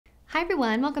Hi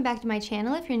everyone, welcome back to my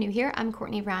channel. If you're new here, I'm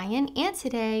Courtney Ryan, and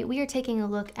today we are taking a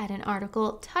look at an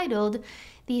article titled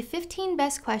The 15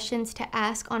 Best Questions to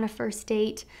Ask on a First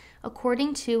Date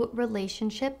According to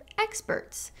Relationship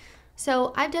Experts.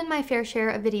 So I've done my fair share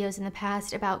of videos in the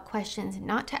past about questions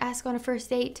not to ask on a first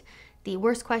date, the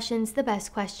worst questions, the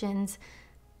best questions,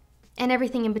 and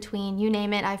everything in between, you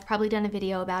name it. I've probably done a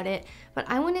video about it, but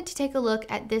I wanted to take a look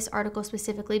at this article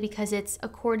specifically because it's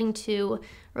according to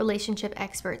relationship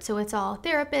experts. So it's all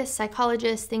therapists,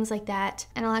 psychologists, things like that.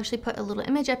 And I'll actually put a little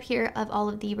image up here of all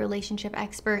of the relationship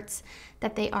experts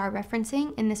that they are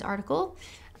referencing in this article.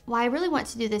 Why I really want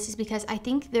to do this is because I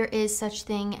think there is such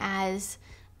thing as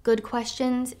good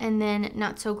questions and then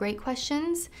not so great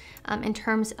questions in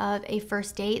terms of a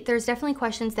first date. There's definitely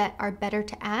questions that are better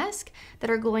to ask that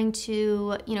are going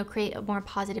to, create a more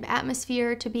positive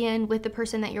atmosphere to be in with the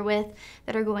person that you're with,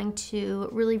 that are going to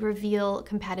really reveal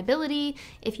compatibility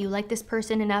if you like this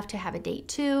person enough to have a date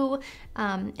too,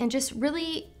 and just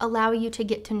really allow you to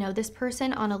get to know this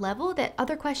person on a level that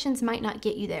other questions might not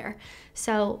get you there.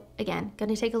 So again,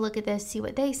 gonna take a look at this, see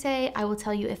what they say. I will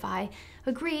tell you if I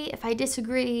agree, if I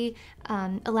disagree,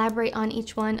 elaborate on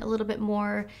each one a little bit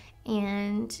more,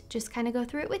 and just kind of go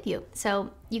through it with you.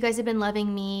 So you guys have been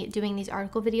loving me doing these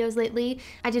article videos lately.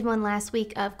 I did one last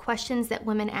week of questions that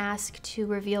women ask to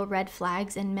reveal red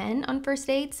flags in men on first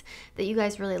dates that you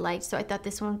guys really liked. So I thought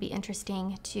this one would be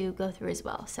interesting to go through as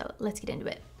well. So let's get into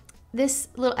it. This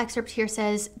little excerpt here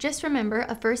says, just remember,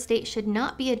 a first date should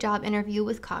not be a job interview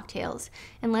with cocktails.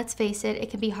 And let's face it, it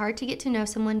can be hard to get to know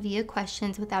someone via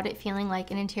questions without it feeling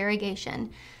like an interrogation.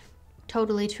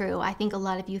 Totally true. I think a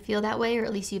lot of you feel that way, or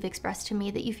at least you've expressed to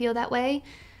me that you feel that way.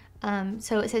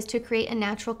 So it says to create a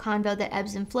natural convo that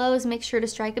ebbs and flows, make sure to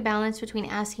strike a balance between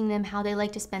asking them how they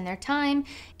like to spend their time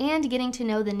and getting to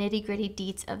know the nitty-gritty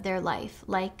deets of their life,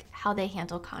 like how they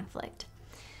handle conflict.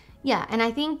 Yeah, and I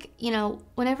think,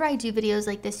 whenever I do videos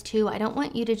like this too, I don't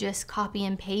want you to just copy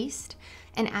and paste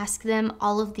and ask them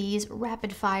all of these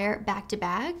rapid fire back to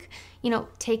back.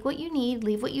 Take what you need,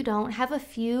 leave what you don't. Have a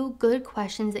few good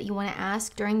questions that you want to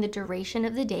ask during the duration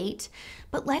of the date,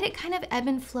 but let it kind of ebb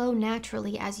and flow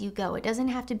naturally as you go. It doesn't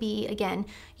have to be, again,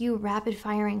 you rapid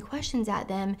firing questions at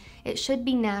them. It should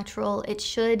be natural. It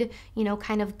should,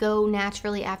 kind of go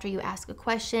naturally after you ask a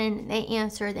question and they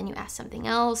answer, then you ask something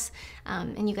else,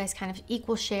 and you guys kind of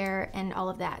equal share and all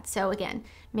of that. So again,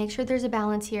 make sure there's a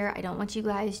balance here. I don't want you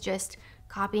guys just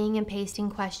copying and pasting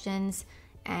questions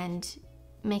and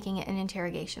making it an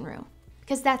interrogation room,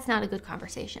 because that's not a good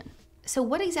conversation. So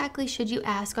what exactly should you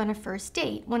ask on a first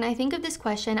date? When I think of this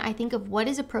question, I think of what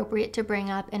is appropriate to bring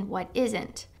up and what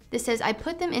isn't. This says, I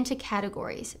put them into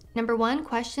categories. Number 1,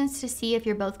 questions to see if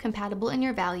you're both compatible in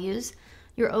your values,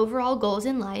 your overall goals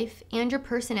in life, and your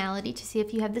personality to see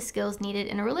if you have the skills needed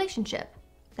in a relationship.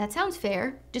 That sounds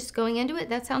fair. Just going into it,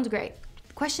 that sounds great.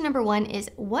 Question number 1 is,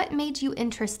 what made you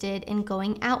interested in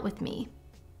going out with me?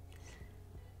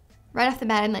 Right off the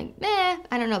bat, I'm like,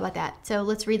 I don't know about that. So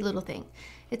let's read the little thing.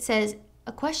 It says,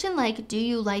 a question like, do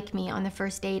you like me on the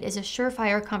first date is a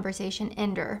surefire conversation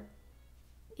ender.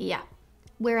 Yeah.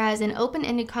 Whereas an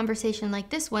open-ended conversation like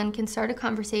this one can start a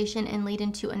conversation and lead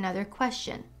into another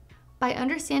question. By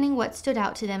understanding what stood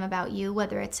out to them about you,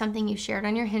 whether it's something you shared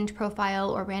on your Hinge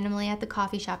profile or randomly at the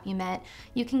coffee shop you met,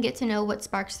 you can get to know what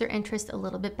sparks their interest a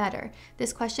little bit better.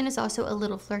 This question is also a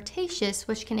little flirtatious,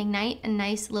 which can ignite a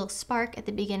nice little spark at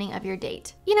the beginning of your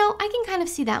date. I can kind of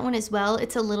see that one as well.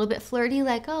 It's a little bit flirty,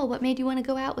 like, oh, what made you want to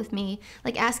go out with me?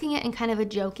 Like asking it in kind of a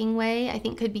joking way, I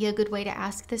think could be a good way to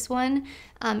ask this one.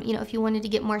 If you wanted to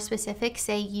get more specific,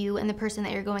 say you and the person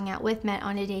that you're going out with met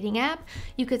on a dating app,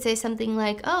 you could say something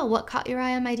like, oh, what caught your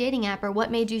eye on my dating app, or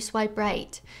what made you swipe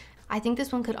right? I think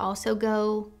this one could also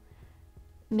go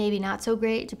maybe not so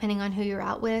great depending on who you're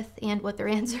out with and what their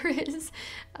answer is.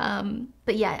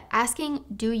 But yeah, asking,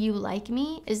 do you like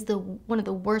me, is one of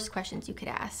the worst questions you could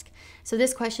ask. So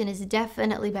this question is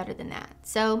definitely better than that.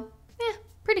 So yeah,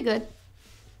 pretty good.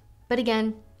 But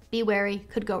again, be wary,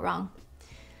 could go wrong.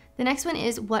 The next one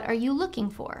is, what are you looking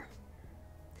for?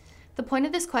 The point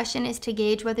of this question is to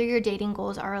gauge whether your dating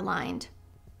goals are aligned.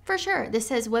 For sure, this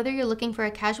says whether you're looking for a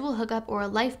casual hookup or a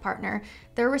life partner,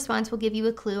 their response will give you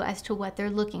a clue as to what they're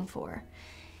looking for.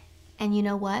 And you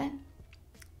know what?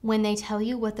 When they tell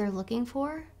you what they're looking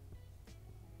for,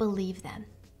 believe them.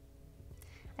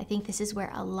 I think this is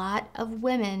where a lot of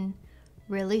women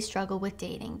really struggle with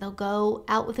dating. They'll go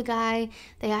out with a guy,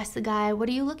 they ask the guy, what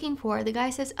are you looking for? The guy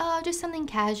says, oh, just something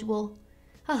casual,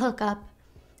 a hookup.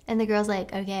 And the girl's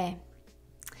like, okay,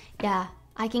 yeah,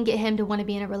 I can get him to want to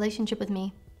be in a relationship with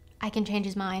me. I can change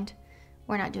his mind.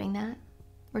 We're not doing that.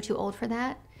 We're too old for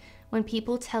that. When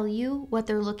people tell you what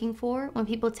they're looking for, when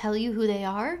people tell you who they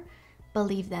are,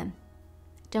 believe them.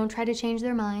 Don't try to change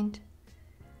their mind.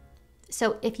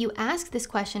 So if you ask this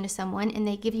question to someone and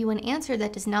they give you an answer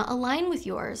that does not align with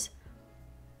yours,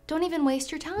 don't even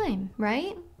waste your time,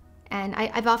 right? And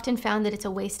I've often found that it's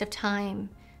a waste of time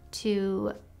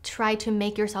to try to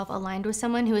make yourself aligned with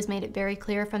someone who has made it very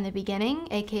clear from the beginning,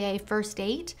 aka first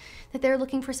date, that they're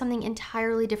looking for something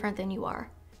entirely different than you are.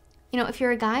 You know, if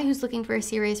you're a guy who's looking for a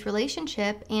serious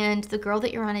relationship and the girl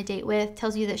that you're on a date with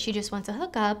tells you that she just wants a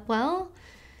hookup, well,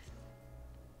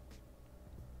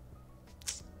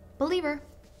 believe her.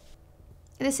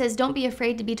 This says, don't be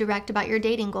afraid to be direct about your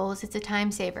dating goals. It's a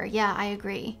time saver. Yeah, I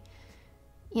agree.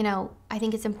 You know, I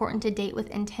think it's important to date with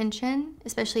intention,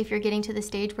 especially if you're getting to the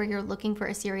stage where you're looking for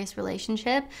a serious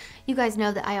relationship. You guys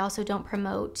know that I also don't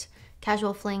promote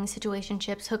casual flings,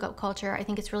 situationships, hookup culture. I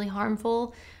think it's really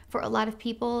harmful for a lot of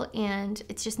people, and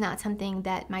it's just not something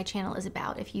that my channel is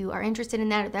about. If you are interested in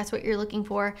that, or that's what you're looking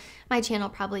for, my channel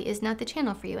probably is not the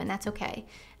channel for you, and that's okay.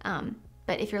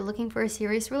 But if you're looking for a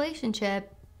serious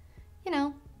relationship, you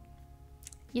know,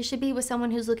 you should be with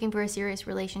someone who's looking for a serious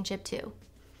relationship too.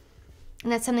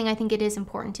 And that's something I think it is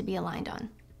important to be aligned on.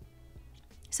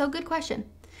 So good question.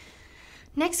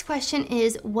 Next question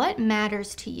is, what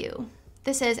matters to you?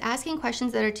 This says, asking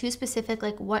questions that are too specific,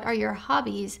 like what are your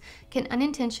hobbies, can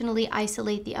unintentionally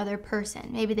isolate the other person.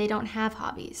 Maybe they don't have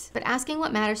hobbies, but asking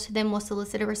what matters to them will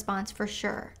solicit a response for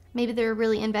sure. Maybe they're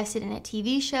really invested in a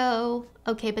TV show.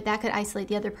 Okay, but that could isolate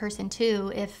the other person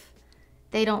too if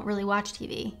they don't really watch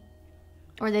TV,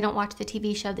 or they don't watch the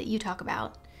TV show that you talk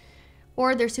about.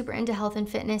 Or they're super into health and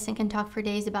fitness and can talk for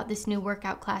days about this new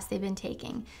workout class they've been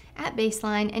taking. At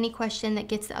baseline, any question that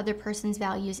gets the other person's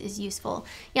values is useful.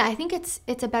 Yeah, I think it's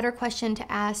a better question to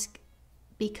ask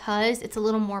because it's a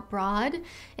little more broad.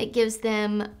 It gives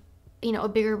them, you know, a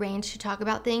bigger range to talk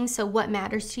about things. So what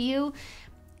matters to you?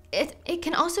 It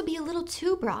can also be a little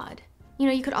too broad. You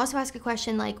know, you could also ask a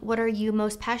question like, what are you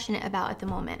most passionate about at the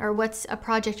moment? Or what's a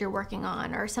project you're working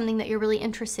on, or something that you're really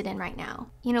interested in right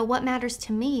now? You know, what matters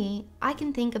to me, I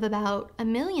can think of about a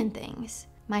million things.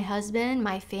 My husband,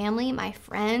 my family, my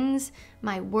friends,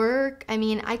 my work. I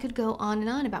mean, I could go on and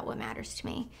on about what matters to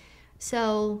me.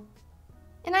 So,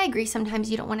 and I agree, sometimes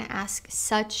you don't want to ask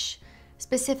such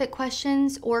specific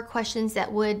questions or questions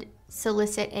that would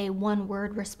solicit a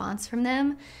one-word response from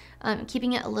them.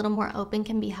 Keeping it a little more open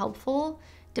can be helpful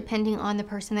depending on the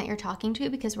person that you're talking to,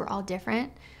 because we're all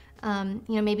different. You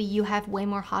know, maybe you have way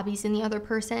more hobbies than the other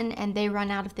person and they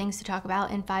run out of things to talk about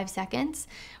in 5 seconds,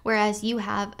 whereas you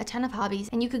have a ton of hobbies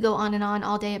and you could go on and on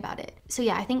all day about it. So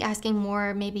yeah, I think asking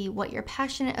more maybe what you're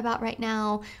passionate about right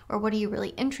now, or what are you really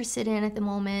interested in at the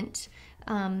moment.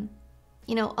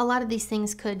 You know, a lot of these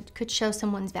things could show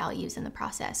someone's values in the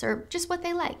process, or just what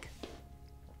they like,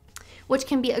 which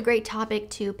can be a great topic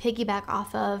to piggyback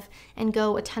off of and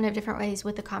go a ton of different ways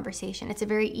with the conversation. It's a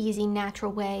very easy,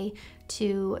 natural way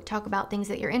to talk about things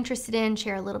that you're interested in,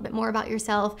 share a little bit more about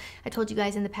yourself. I told you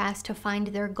guys in the past to find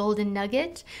their golden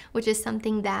nugget, which is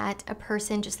something that a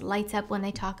person just lights up when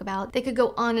they talk about. They could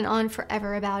go on and on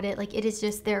forever about it. Like, it is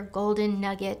just their golden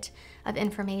nugget of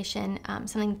information,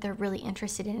 something that they're really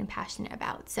interested in and passionate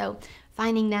about. So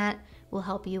finding that will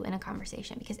help you in a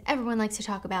conversation, because everyone likes to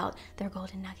talk about their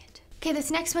golden nugget. Okay,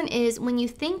 this next one is, when you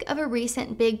think of a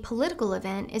recent big political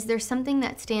event, is there something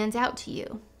that stands out to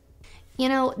you? You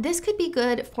know, this could be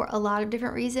good for a lot of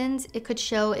different reasons. It could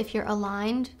show if you're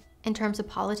aligned in terms of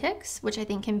politics, which I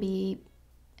think can be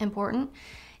important.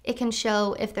 It can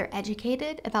show if they're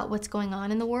educated about what's going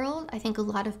on in the world. I think a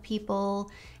lot of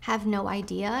people have no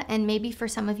idea, and maybe for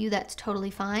some of you that's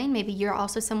totally fine. Maybe you're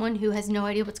also someone who has no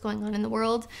idea what's going on in the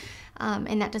world,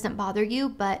 and that doesn't bother you.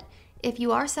 But if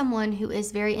you are someone who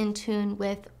is very in tune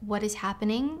with what is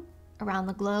happening around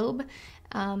the globe,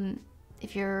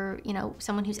 if you're, you know,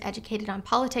 someone who's educated on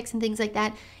politics and things like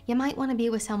that, you might want to be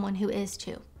with someone who is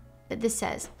too. But this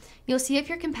says, you'll see if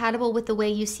you're compatible with the way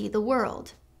you see the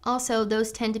world. Also,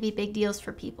 those tend to be big deals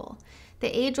for people.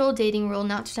 The age-old dating rule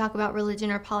not to talk about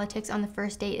religion or politics on the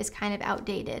first date is kind of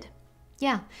outdated.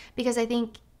 Yeah, because I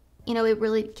think, you know, it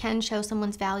really can show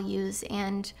someone's values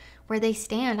and where they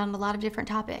stand on a lot of different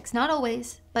topics. Not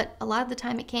always, but a lot of the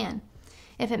time it can.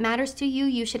 If it matters to you,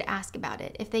 you should ask about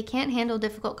it. If they can't handle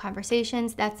difficult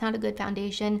conversations, that's not a good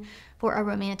foundation for a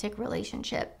romantic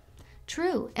relationship.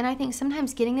 True, and I think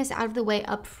sometimes getting this out of the way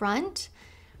up front,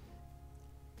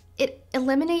 it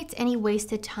eliminates any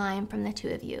wasted time from the two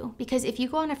of you. Because if you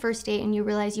go on a first date and you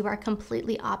realize you are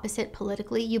completely opposite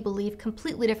politically, you believe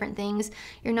completely different things,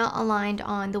 you're not aligned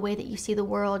on the way that you see the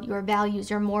world, your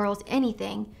values, your morals,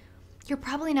 anything, you're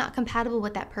probably not compatible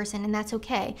with that person, and that's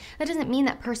okay. That doesn't mean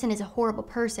that person is a horrible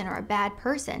person or a bad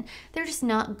person. They're just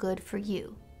not good for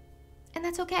you, and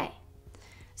that's okay.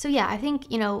 So yeah, I think,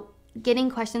 getting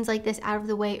questions like this out of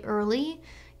the way early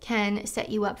can set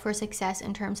you up for success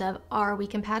in terms of, are we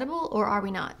compatible or are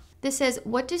we not? This says,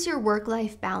 what does your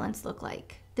work-life balance look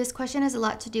like? This question has a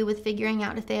lot to do with figuring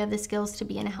out if they have the skills to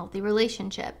be in a healthy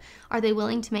relationship. Are they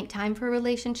willing to make time for a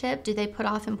relationship? Do they put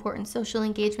off important social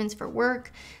engagements for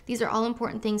work? These are all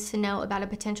important things to know about a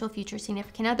potential future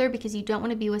significant other, because you don't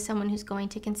want to be with someone who's going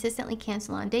to consistently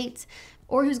cancel on dates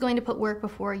or who's going to put work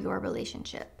before your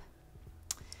relationship.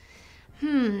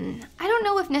 I don't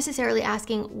know if necessarily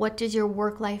asking what does your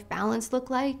work-life balance look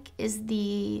like is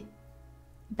the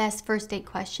best first date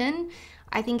question.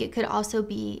 I think it could also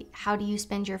be, how do you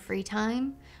spend your free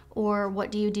time? Or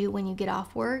what do you do when you get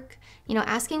off work?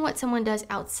 Asking what someone does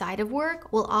outside of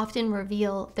work will often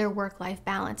reveal their work-life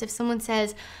balance. If someone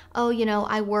says, oh,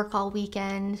 I work all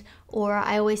weekend, or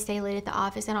I always stay late at the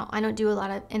office, and I don't do a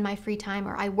lot in my free time,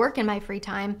 or I work in my free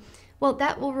time, well,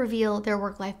 that will reveal their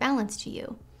work-life balance to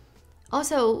you.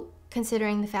 Also,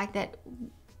 considering the fact that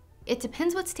it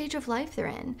depends what stage of life they're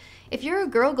in. If you're a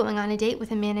girl going on a date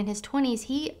with a man in his 20s,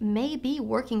 he may be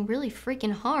working really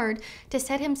freaking hard to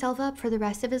set himself up for the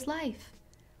rest of his life.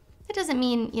 That doesn't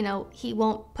mean, he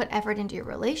won't put effort into your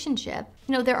relationship.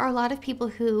 There are a lot of people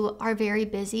who are very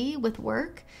busy with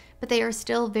work, but they are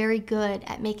still very good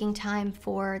at making time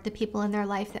for the people in their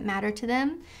life that matter to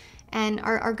them, and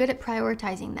are good at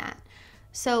prioritizing that.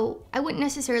 So I wouldn't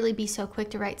necessarily be so quick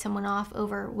to write someone off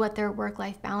over what their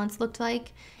work-life balance looked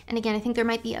like. And again, I think there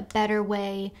might be a better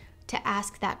way to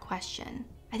ask that question.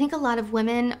 I think a lot of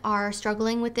women are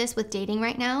struggling with this with dating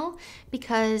right now,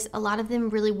 because a lot of them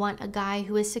really want a guy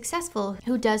who is successful,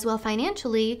 who does well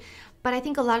financially, but I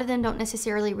think a lot of them don't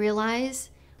necessarily realize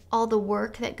all the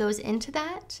work that goes into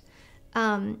that.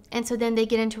 And so then they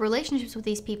get into relationships with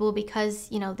these people because,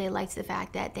 they like the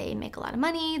fact that they make a lot of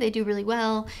money, they do really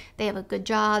well, they have a good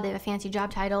job, they have a fancy job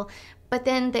title, but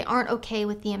then they aren't okay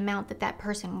with the amount that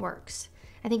person works.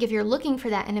 I think if you're looking for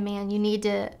that in a man, you need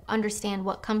to understand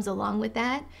what comes along with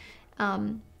that.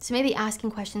 So maybe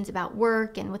asking questions about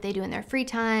work and what they do in their free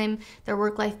time, their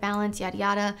work-life balance, yada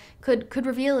yada, could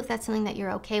reveal if that's something that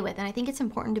you're okay with. And I think it's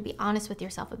important to be honest with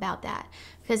yourself about that.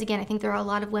 Because again, I think there are a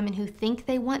lot of women who think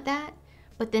they want that,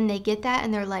 but then they get that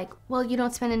and they're like, well, you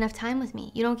don't spend enough time with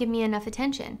me. You don't give me enough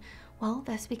attention. Well,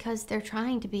 that's because they're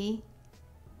trying to be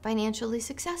financially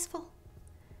successful.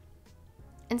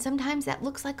 And sometimes that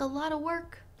looks like a lot of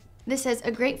work. This says,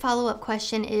 a great follow-up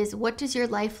question is, what does your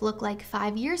life look like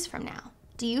 5 years from now?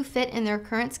 Do you fit in their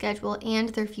current schedule and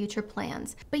their future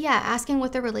plans? But yeah, asking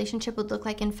what their relationship would look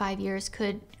like in 5 years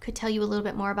could tell you a little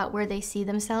bit more about where they see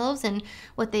themselves and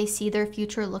what they see their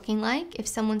future looking like. If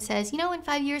someone says, in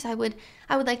 5 years I would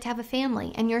like to have a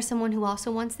family, and you're someone who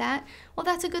also wants that, well,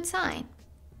 that's a good sign.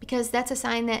 Because that's a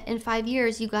sign that in 5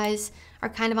 years you guys are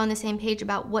kind of on the same page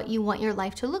about what you want your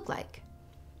life to look like.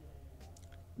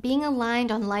 Being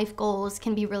aligned on life goals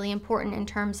can be really important in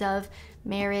terms of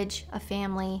marriage, a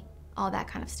family, all that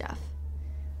kind of stuff.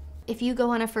 If you go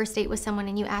on a first date with someone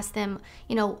and you ask them,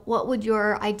 what would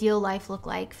your ideal life look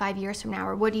like 5 years from now?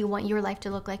 Or what do you want your life to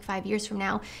look like 5 years from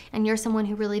now? And you're someone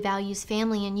who really values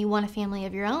family and you want a family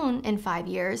of your own in 5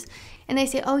 years. And they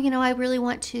say, oh, I really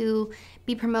want to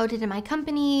be promoted in my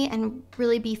company and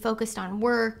really be focused on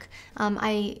work.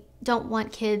 I don't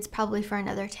want kids probably for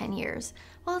another 10 years.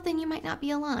 Well, then you might not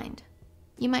be aligned.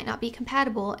 You might not be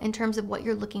compatible in terms of what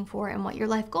you're looking for and what your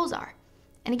life goals are.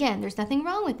 And again, there's nothing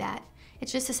wrong with that.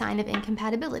 It's just a sign of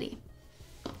incompatibility.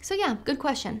 So yeah, good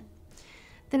question.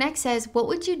 The next says, what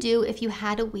would you do if you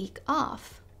had a week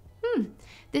off?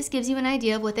 This gives you an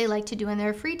idea of what they like to do in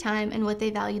their free time and what they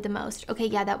value the most. Okay,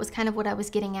 yeah, that was kind of what I was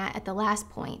getting at the last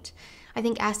point. I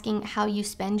think asking how you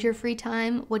spend your free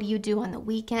time, what do you do on the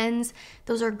weekends?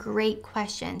 Those are great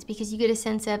questions because you get a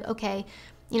sense of, okay,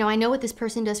 I know what this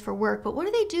person does for work, but what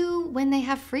do they do when they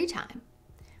have free time?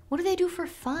 What do they do for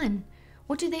fun?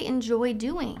 What do they enjoy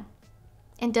doing?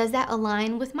 And does that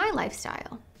align with my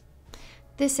lifestyle?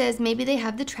 This says maybe they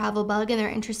have the travel bug and they're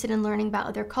interested in learning about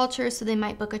other cultures, so they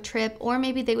might book a trip, or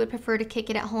maybe they would prefer to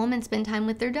kick it at home and spend time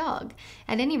with their dog.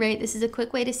 At any rate, this is a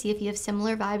quick way to see if you have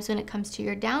similar vibes when it comes to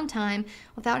your downtime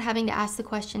without having to ask the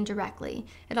question directly.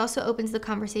 It also opens the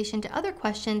conversation to other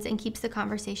questions and keeps the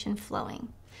conversation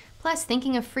flowing. Plus,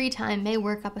 thinking of free time may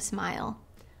work up a smile.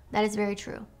 That is very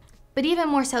true. But even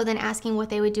more so than asking what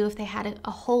they would do if they had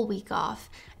a whole week off,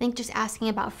 I think just asking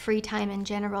about free time in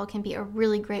general can be a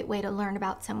really great way to learn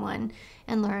about someone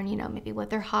and learn, maybe what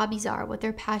their hobbies are, what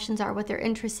their passions are, what they're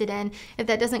interested in. If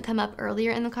that doesn't come up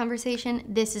earlier in the conversation,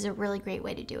 this is a really great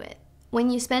way to do it. When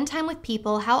you spend time with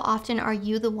people, how often are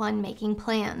you the one making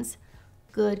plans?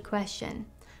 Good question.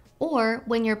 Or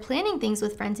when you're planning things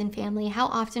with friends and family, how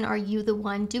often are you the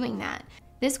one doing that?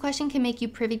 This question can make you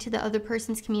privy to the other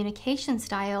person's communication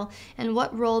style and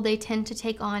what role they tend to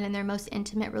take on in their most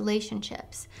intimate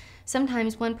relationships.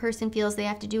 Sometimes one person feels they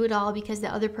have to do it all because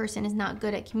the other person is not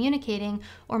good at communicating,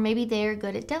 or maybe they are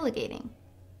good at delegating.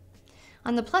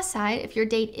 On the plus side, if your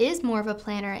date is more of a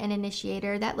planner and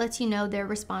initiator, that lets you know they're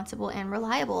responsible and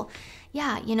reliable.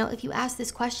 Yeah, if you ask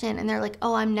this question and they're like,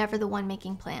 oh, I'm never the one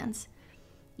making plans.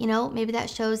 Maybe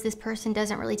that shows this person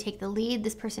doesn't really take the lead.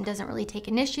 This person doesn't really take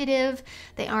initiative.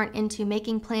 They aren't into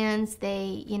making plans.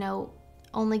 They,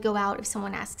 only go out if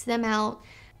someone asks them out.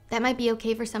 That might be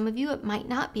okay for some of you. It might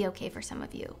not be okay for some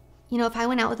of you. If I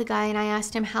went out with a guy and I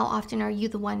asked him, how often are you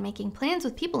the one making plans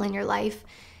with people in your life?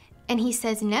 And he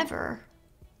says never.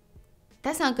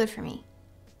 That's not good for me.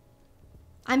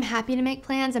 I'm happy to make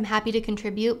plans. I'm happy to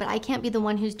contribute, but I can't be the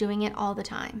one who's doing it all the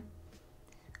time.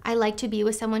 I like to be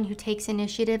with someone who takes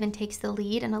initiative and takes the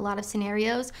lead in a lot of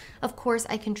scenarios. Of course,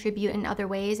 I contribute in other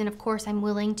ways, and of course, I'm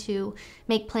willing to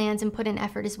make plans and put in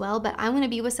effort as well, but I want to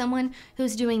be with someone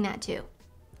who's doing that too.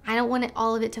 I don't want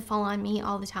all of it to fall on me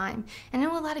all the time. And I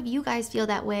know a lot of you guys feel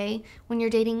that way when you're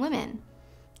dating women.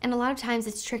 And a lot of times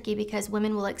it's tricky because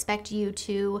women will expect you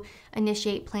to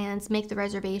initiate plans, make the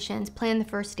reservations, plan the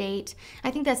first date.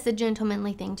 I think that's the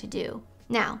gentlemanly thing to do.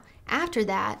 Now, after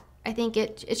that, I think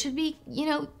it should be,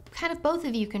 kind of both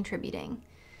of you contributing.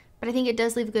 But I think it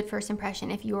does leave a good first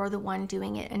impression if you're the one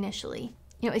doing it initially.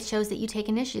 It shows that you take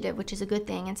initiative, which is a good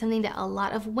thing and something that a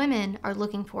lot of women are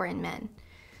looking for in men.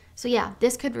 So yeah,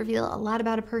 this could reveal a lot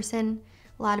about a person,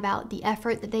 a lot about the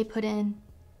effort that they put in.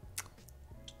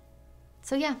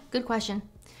 So yeah, good question.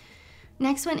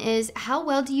 Next one is, how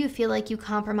well do you feel like you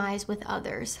compromise with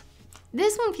others?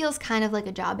 This one feels kind of like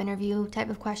a job interview type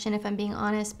of question, if I'm being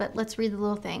honest, but let's read the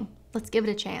little thing. Let's give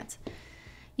it a chance.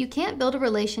 You can't build a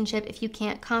relationship if you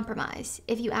can't compromise.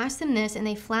 If you ask them this and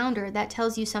they flounder, that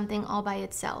tells you something all by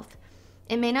itself.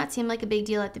 It may not seem like a big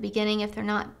deal at the beginning if they're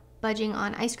not budging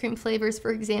on ice cream flavors,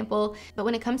 for example, but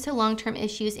when it comes to long-term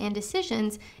issues and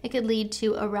decisions, it could lead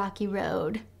to a rocky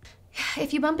road.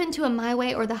 If you bump into a my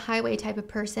way or the highway type of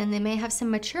person, they may have some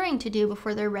maturing to do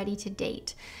before they're ready to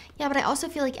date. Yeah, but I also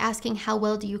feel like asking how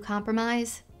well do you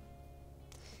compromise?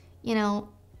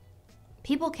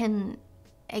 People can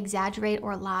exaggerate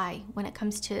or lie when it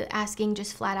comes to asking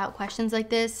just flat out questions like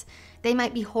this. They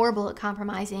might be horrible at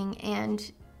compromising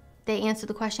and they answer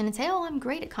the question and say, oh, I'm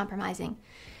great at compromising.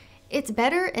 It's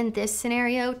better in this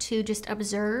scenario to just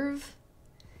observe.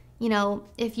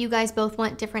 If you guys both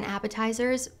want different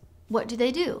appetizers, what do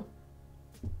they do?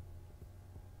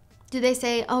 Do they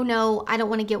say, oh no, I don't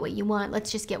want to get what you want,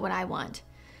 let's just get what I want?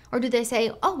 Or do they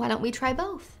say, oh, why don't we try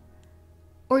both?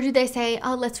 Or do they say,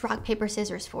 oh, let's rock, paper,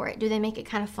 scissors for it? Do they make it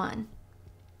kind of fun?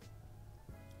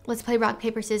 Let's play rock,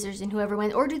 paper, scissors and whoever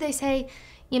wins. Or do they say,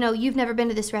 you've never been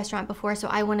to this restaurant before, so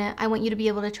I want you to be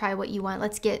able to try what you want.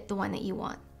 Let's get the one that you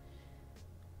want.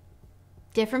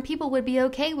 Different people would be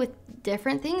okay with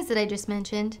different things that I just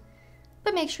mentioned,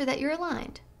 but make sure that you're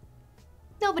aligned.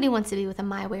 Nobody wants to be with a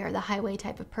my way or the highway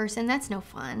type of person. That's no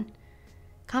fun.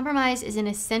 Compromise is an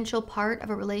essential part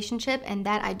of a relationship, and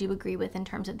that I do agree with in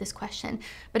terms of this question.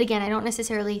 But again, I don't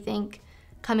necessarily think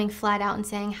coming flat out and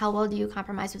saying how well do you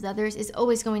compromise with others is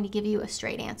always going to give you a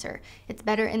straight answer. It's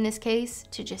better in this case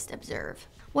to just observe.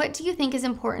 What do you think is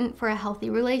important for a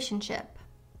healthy relationship?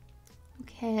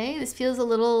 Okay, this feels a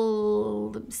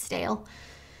little stale.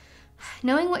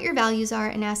 Knowing what your values are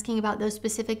and asking about those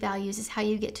specific values is how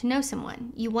you get to know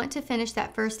someone. You want to finish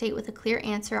that first date with a clear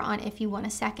answer on if you want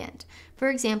a second.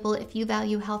 For example, if you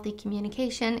value healthy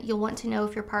communication, you'll want to know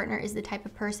if your partner is the type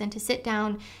of person to sit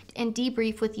down and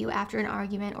debrief with you after an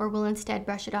argument, or will instead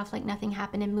brush it off like nothing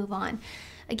happened and move on.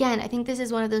 Again, I think this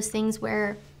is one of those things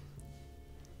where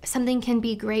something can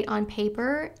be great on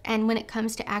paper, and when it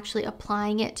comes to actually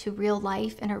applying it to real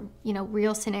life and a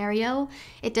real scenario,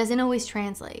 it doesn't always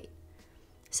translate.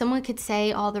 Someone could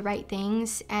say all the right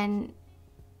things and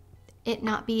it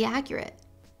not be accurate.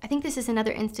 I think this is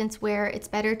another instance where it's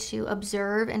better to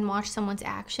observe and watch someone's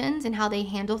actions and how they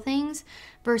handle things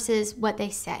versus what they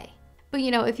say. But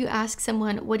if you ask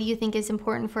someone, what do you think is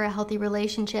important for a healthy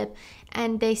relationship?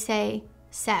 And they say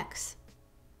sex,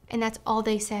 and that's all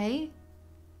they say,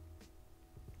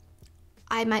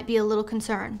 I might be a little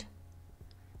concerned.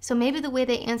 So maybe the way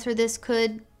they answer this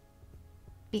could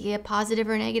be a positive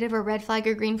or negative or red flag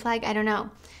or green flag. I don't know.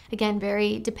 Again,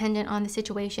 very dependent on the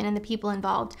situation and the people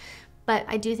involved. But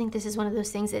I do think this is one of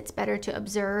those things that's better to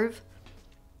observe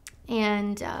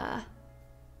and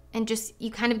And just,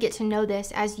 you kind of get to know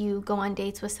this as you go on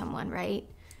dates with someone, right?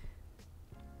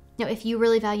 You know, if you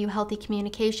really value healthy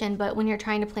communication, but when you're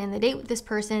trying to plan the date with this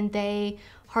person, they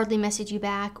hardly message you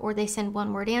back or they send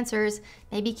one-word answers,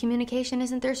 maybe communication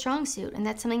isn't their strong suit, and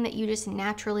that's something that you just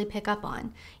naturally pick up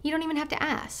on. You don't even have to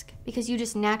ask because you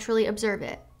just naturally observe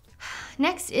it.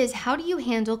 Next is, how do you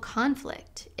handle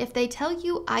conflict? If they tell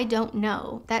you, I don't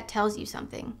know, that tells you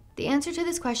something. The answer to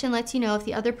this question lets you know if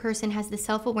the other person has the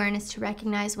self-awareness to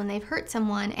recognize when they've hurt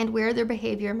someone and where their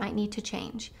behavior might need to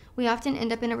change. We often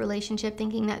end up in a relationship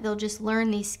thinking that they'll just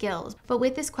learn these skills, but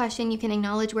with this question, you can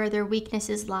acknowledge where their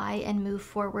weaknesses lie and move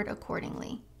forward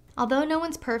accordingly. Although no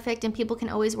one's perfect and people can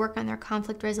always work on their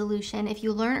conflict resolution, if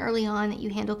you learn early on that you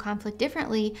handle conflict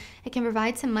differently, it can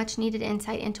provide some much needed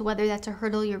insight into whether that's a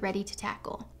hurdle you're ready to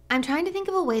tackle. I'm trying to think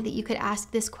of a way that you could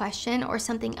ask this question or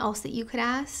something else that you could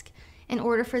ask in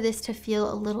order for this to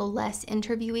feel a little less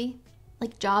interviewee,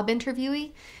 like job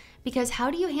interviewee, because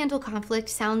how do you handle conflict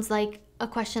sounds like a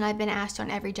question I've been asked on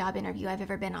every job interview I've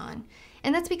ever been on.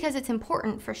 And that's because it's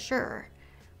important for sure.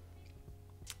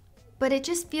 But it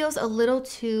just feels a little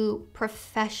too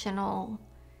professional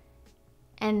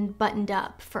and buttoned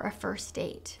up for a first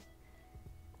date.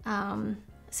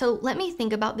 So let me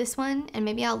think about this one, and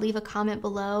maybe I'll leave a comment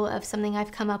below of something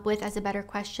I've come up with as a better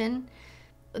question.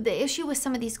 The issue with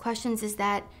some of these questions is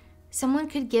that someone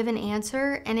could give an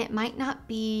answer and it might not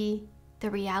be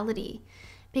the reality,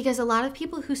 because a lot of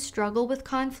people who struggle with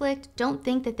conflict don't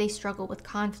think that they struggle with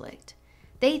conflict.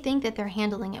 They think that they're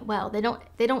handling it well. They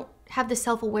don't have the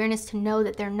self-awareness to know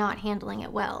that they're not handling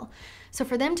it well. So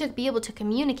for them to be able to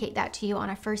communicate that to you on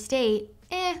a first date,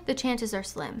 the chances are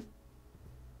slim.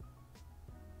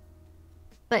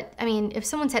 But I mean, if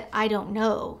someone said, I don't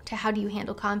know, to how do you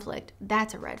handle conflict,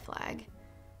 that's a red flag.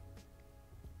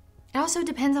 It also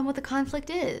depends on what the conflict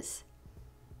is.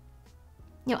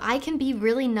 You know, I can be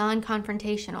really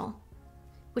non-confrontational,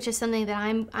 which is something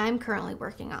that I'm currently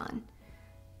working on.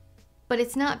 But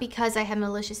it's not because I have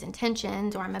malicious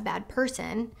intentions or I'm a bad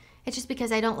person. It's just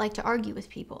because I don't like to argue with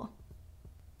people.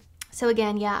 So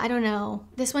again, yeah, I don't know.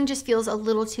 This one just feels a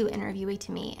little too interviewee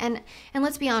to me. And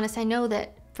let's be honest, I know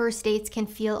that first dates can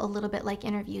feel a little bit like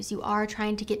interviews. You are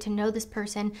trying to get to know this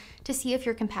person to see if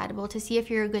you're compatible, to see if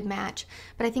you're a good match.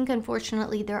 But I think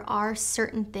unfortunately there are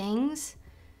certain things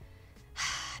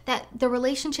that the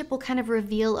relationship will kind of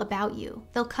reveal about you.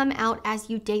 They'll come out as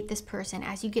you date this person,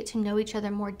 as you get to know each other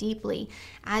more deeply,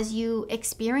 as you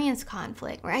experience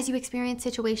conflict, or as you experience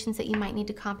situations that you might need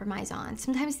to compromise on.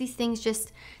 Sometimes these things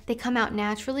just, they come out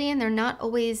naturally, and they're not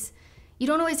always, you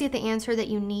don't always get the answer that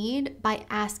you need by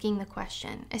asking the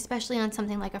question, especially on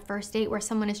something like a first date where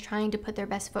someone is trying to put their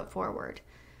best foot forward.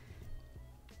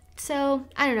 So,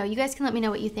 I don't know, you guys can let me know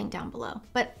what you think down below,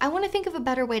 but I want to think of a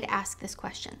better way to ask this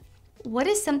question. What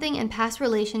is something in past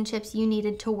relationships you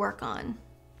needed to work on?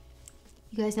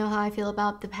 You guys know how I feel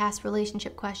about the past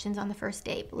relationship questions on the first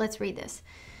date, but let's read this.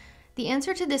 The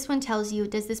answer to this one tells you,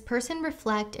 does this person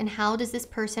reflect, and how does this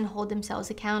person hold themselves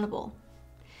accountable?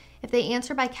 If they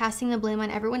answer by casting the blame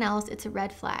on everyone else, it's a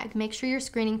red flag. Make sure you're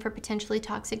screening for potentially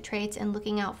toxic traits and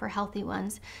looking out for healthy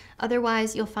ones.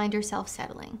 Otherwise, you'll find yourself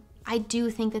settling. I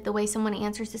do think that the way someone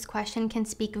answers this question can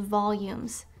speak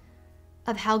volumes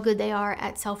of how good they are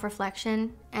at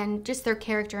self-reflection and just their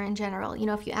character in general. You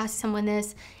know, if you ask someone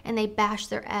this and they bash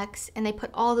their ex and they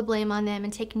put all the blame on them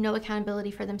and take no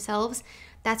accountability for themselves,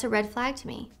 that's a red flag to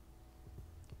me.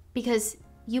 Because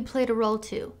you played a role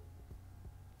too.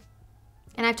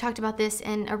 And I've talked about this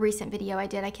in a recent video I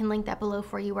did. I can link that below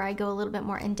for you where I go a little bit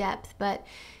more in depth. But,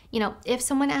 you know, if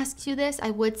someone asks you this,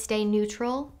 I would stay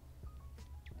neutral.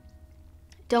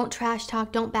 Don't trash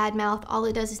talk, don't badmouth. All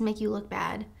it does is make you look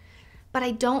bad. But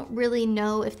I don't really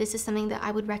know if this is something that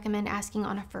I would recommend asking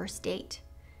on a first date.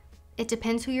 It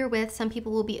depends who you're with. Some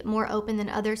people will be more open than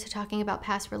others to talking about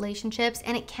past relationships,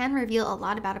 and it can reveal a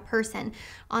lot about a person.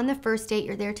 On the first date,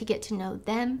 you're there to get to know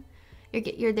them.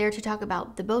 You're there to talk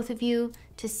about the both of you,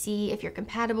 to see if you're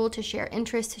compatible, to share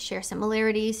interests, to share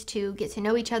similarities, to get to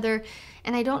know each other.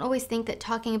 And I don't always think that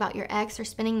talking about your ex or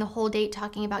spending the whole date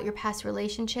talking about your past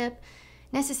relationship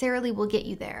necessarily will get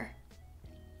you there.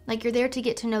 Like, you're there to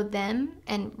get to know them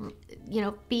and, you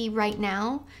know, be right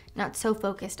now, not so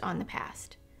focused on the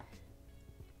past.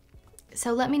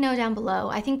 So let me know down below.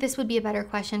 I think this would be a better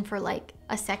question for like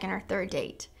a second or third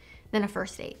date than a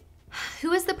first date.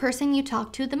 Who is the person you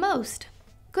talk to the most?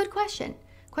 Good question.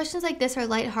 Questions like this are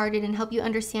lighthearted and help you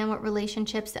understand what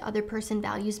relationships the other person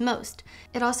values most.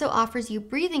 It also offers you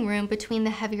breathing room between the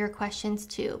heavier questions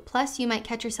too. Plus, you might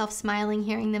catch yourself smiling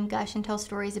hearing them gush and tell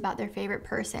stories about their favorite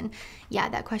person. Yeah,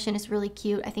 that question is really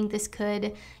cute. I think this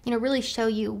could, really show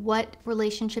you what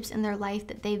relationships in their life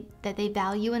that they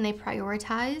value and they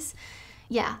prioritize.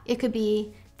 Yeah, it could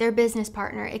be their business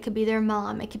partner, it could be their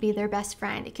mom, it could be their best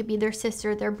friend, it could be their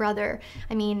sister, their brother.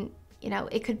 I mean,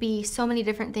 it could be so many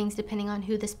different things depending on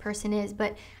who this person is,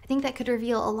 but I think that could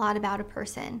reveal a lot about a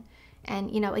person.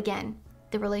 And, again,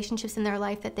 the relationships in their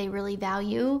life that they really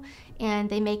value and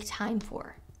they make time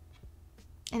for.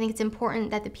 I think it's important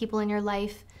that the people in your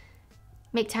life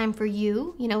make time for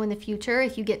you, in the future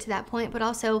if you get to that point, but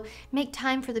also make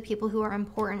time for the people who are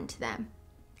important to them.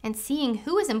 And seeing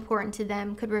who is important to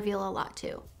them could reveal a lot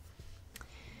too.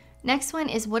 Next one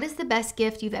is, what is the best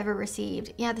gift you've ever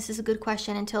received? Yeah, this is a good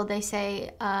question until they say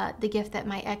the gift that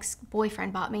my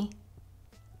ex-boyfriend bought me.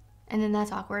 And then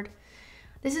that's awkward.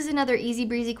 This is another easy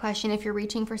breezy question if you're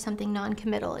reaching for something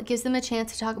non-committal. It gives them a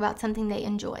chance to talk about something they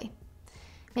enjoy.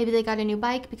 Maybe they got a new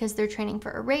bike because they're training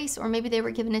for a race, or maybe they were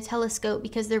given a telescope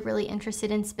because they're really interested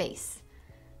in space.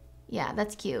 Yeah,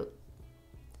 that's cute.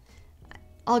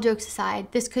 All jokes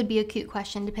aside, this could be a cute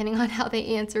question depending on how they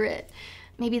answer it.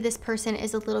 Maybe this person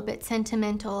is a little bit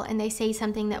sentimental and they say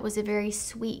something that was a very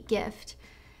sweet gift.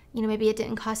 Maybe it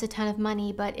didn't cost a ton of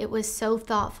money, but it was so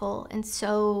thoughtful and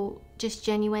so just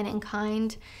genuine and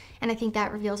kind. And I think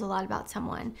that reveals a lot about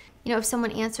someone. If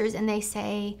someone answers and they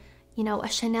say, a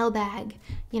Chanel bag,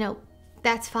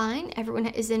 that's fine. Everyone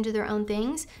is into their own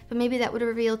things, but maybe that would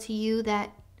reveal to you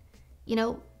that,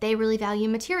 they really value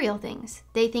material things.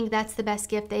 They think that's the best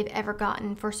gift they've ever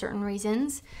gotten for certain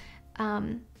reasons.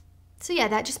 So yeah,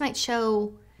 that just might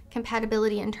show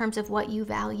compatibility in terms of what you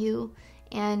value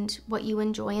and what you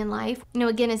enjoy in life.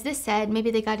 Again, as this said, maybe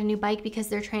they got a new bike because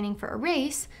they're training for a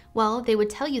race. Well, they would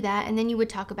tell you that, and then you would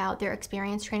talk about their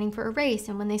experience training for a race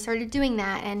and when they started doing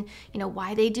that and,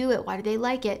 why they do it, why do they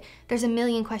like it. There's a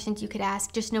million questions you could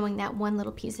ask just knowing that one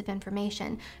little piece of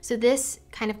information. So this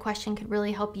kind of question could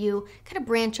really help you kind of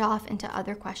branch off into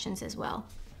other questions as well.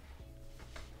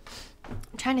 I'm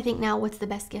trying to think now, what's the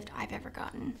best gift I've ever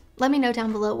gotten? Let me know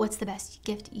down below what's the best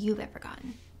gift you've ever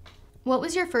gotten. What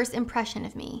was your first impression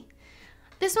of me?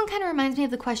 This one kind of reminds me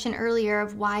of the question earlier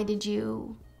of why did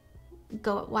you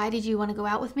want to go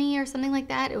out with me or something like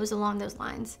that? It was along those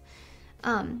lines.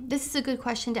 This is a good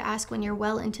question to ask when you're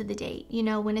well into the date,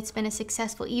 when it's been a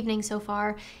successful evening so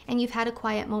far and you've had a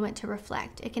quiet moment to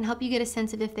reflect. It can help you get a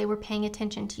sense of if they were paying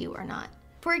attention to you or not.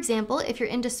 For example, if you're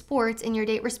into sports and your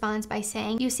date responds by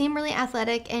saying, "You seem really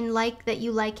athletic and like that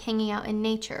you like hanging out in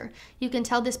nature," you can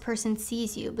tell this person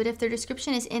sees you, but if their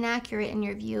description is inaccurate in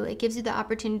your view, it gives you the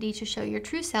opportunity to show your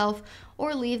true self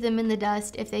or leave them in the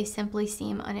dust if they simply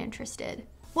seem uninterested.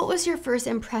 What was your first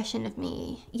impression of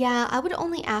me? Yeah, I would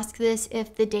only ask this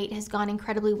if the date has gone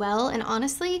incredibly well, and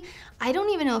honestly, I don't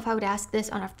even know if I would ask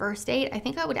this on a first date. I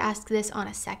think I would ask this on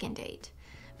a second date.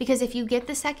 Because if you get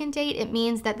the second date, it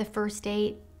means that the first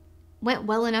date went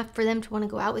well enough for them to want to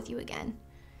go out with you again.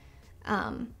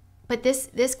 But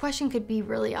this question could be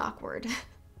really awkward.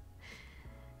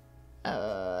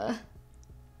 So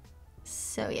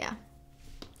yeah.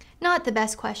 Not the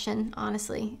best question,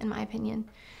 honestly, in my opinion.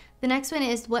 The next one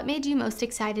is, what made you most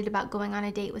excited about going on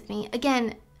a date with me?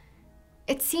 Again,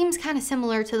 it seems kind of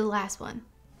similar to the last one.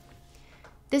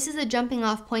 This is a jumping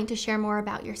off point to share more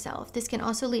about yourself. This can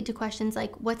also lead to questions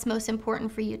like, what's most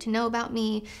important for you to know about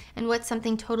me, and what's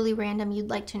something totally random you'd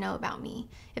like to know about me?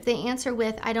 If they answer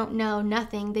with, I don't know,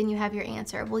 nothing, then you have your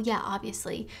answer. Well, yeah,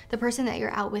 obviously. The person that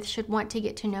you're out with should want to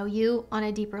get to know you on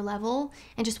a deeper level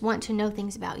and just want to know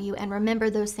things about you and remember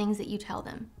those things that you tell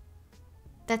them.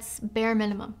 That's bare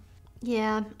minimum.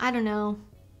 Yeah, I don't know.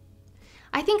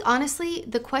 I think honestly,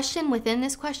 the question within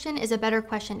this question is a better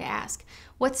question to ask.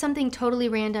 What's something totally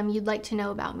random you'd like to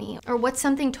know about me? Or what's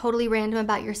something totally random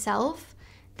about yourself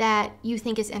that you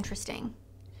think is interesting?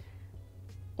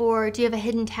 Or do you have a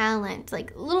hidden talent?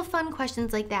 Like little fun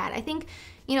questions like that. I think,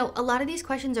 a lot of these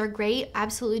questions are great.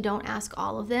 Absolutely don't ask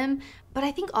all of them. But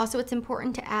I think also it's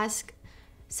important to ask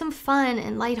some fun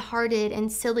and lighthearted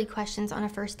and silly questions on a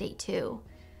first date too.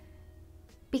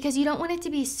 Because you don't want it to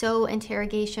be so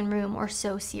interrogation room or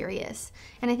so serious.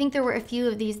 And I think there were a few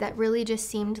of these that really just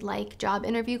seemed like job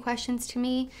interview questions to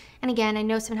me. And again, I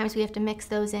know sometimes we have to mix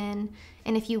those in.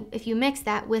 And if you mix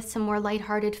that with some more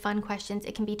lighthearted, fun questions,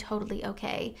 it can be totally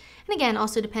okay. And again,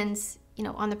 also depends,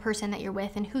 on the person that you're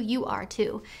with and who you are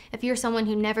too. If you're someone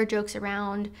who never jokes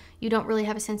around, you don't really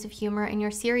have a sense of humor, and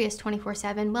you're serious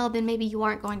 24/7, well, then maybe you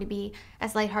aren't going to be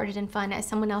as lighthearted and fun as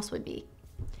someone else would be.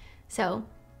 So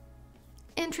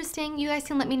interesting. You guys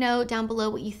can let me know down below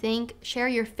what you think. Share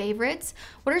your favorites.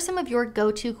 What are some of your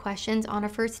go-to questions on a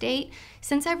first date?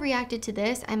 Since I've reacted to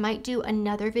this, I might do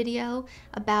another video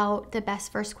about the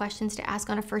best first questions to ask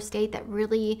on a first date that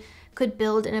really could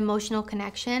build an emotional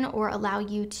connection or allow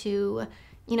you to,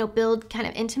 build kind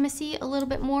of intimacy a little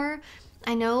bit more.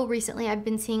 I know recently I've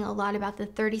been seeing a lot about the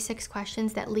 36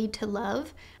 questions that lead to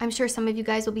love. I'm sure some of you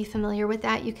guys will be familiar with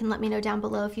that. You can let me know down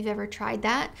below if you've ever tried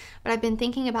that, but I've been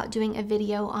thinking about doing a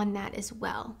video on that as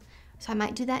well. So I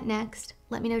might do that next.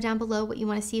 Let me know down below what you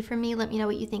want to see from me. Let me know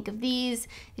what you think of these.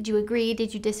 Did you agree?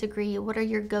 Did you disagree? What are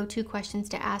your go-to questions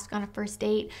to ask on a first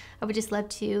date? I would just love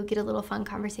to get a little fun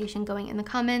conversation going in the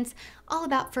comments, all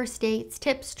about first dates,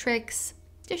 tips, tricks.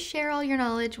 Just share all your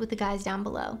knowledge with the guys down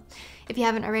below. If you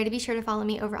haven't already, be sure to follow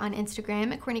me over on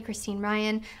Instagram at Courtney Christine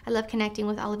Ryan. I love connecting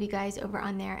with all of you guys over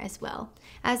on there as well.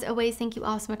 As always, thank you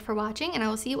all so much for watching, and I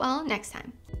will see you all next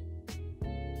time.